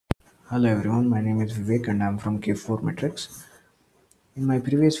Hello everyone, my name is Vivek and I'm from K4 Metrics. In my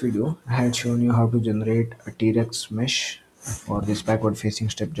previous video, I had shown you how to generate a T-Rex mesh for this backward facing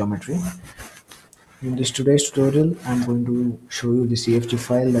step geometry. In this today's tutorial, I'm going to show you the CFG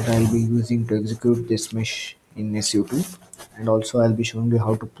file that I'll be using to execute this mesh in SU2, and also I'll be showing you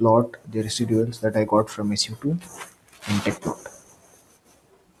how to plot the residuals that I got from SU2 in Tecplot.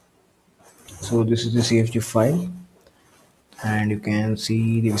 So this is the CFG file, and you can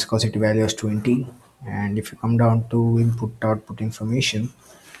see the viscosity value is 20, and if you come down to input output information,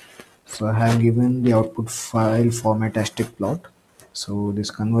 so I have given the output file format as Tecplot. So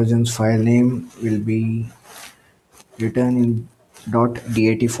this convergence file name will be written in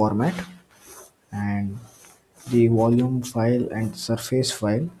 .dat format, and the volume file and surface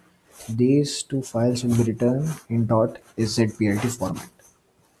file, these two files will be written in .szplt format.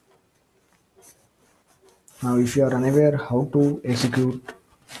 Now if you are unaware how to execute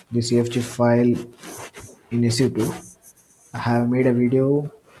the CFG file in SU2, I have made a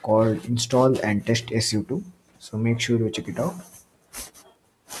video called install and test SU2, so make sure you check it out.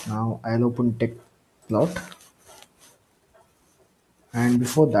 Now I'll open Tecplot, and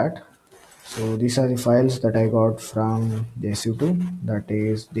before that, so these are the files that I got from the SU2, that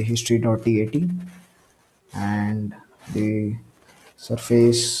is the history.dat and the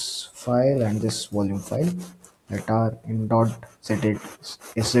surface file and this volume file that are in .szplt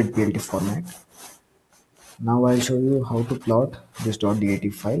format. Now I'll show you how to plot this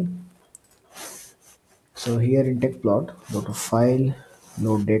 .dat file. So here in Tecplot, go to file,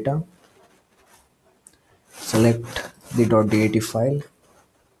 load data, select the .dat file,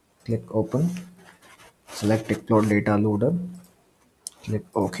 click open, select Tecplot data loader, click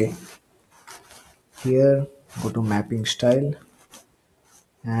OK. Here go to mapping style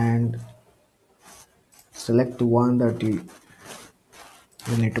and select the one that you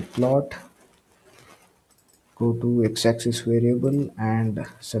need to plot. Go to x-axis variable and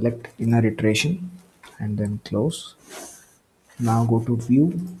select inner iteration and then close. Now go to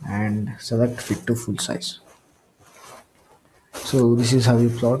view and select fit to full size. So this is how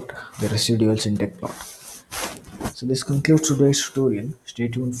you plot the residuals in Tecplot. So this concludes today's tutorial. Stay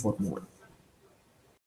tuned for more.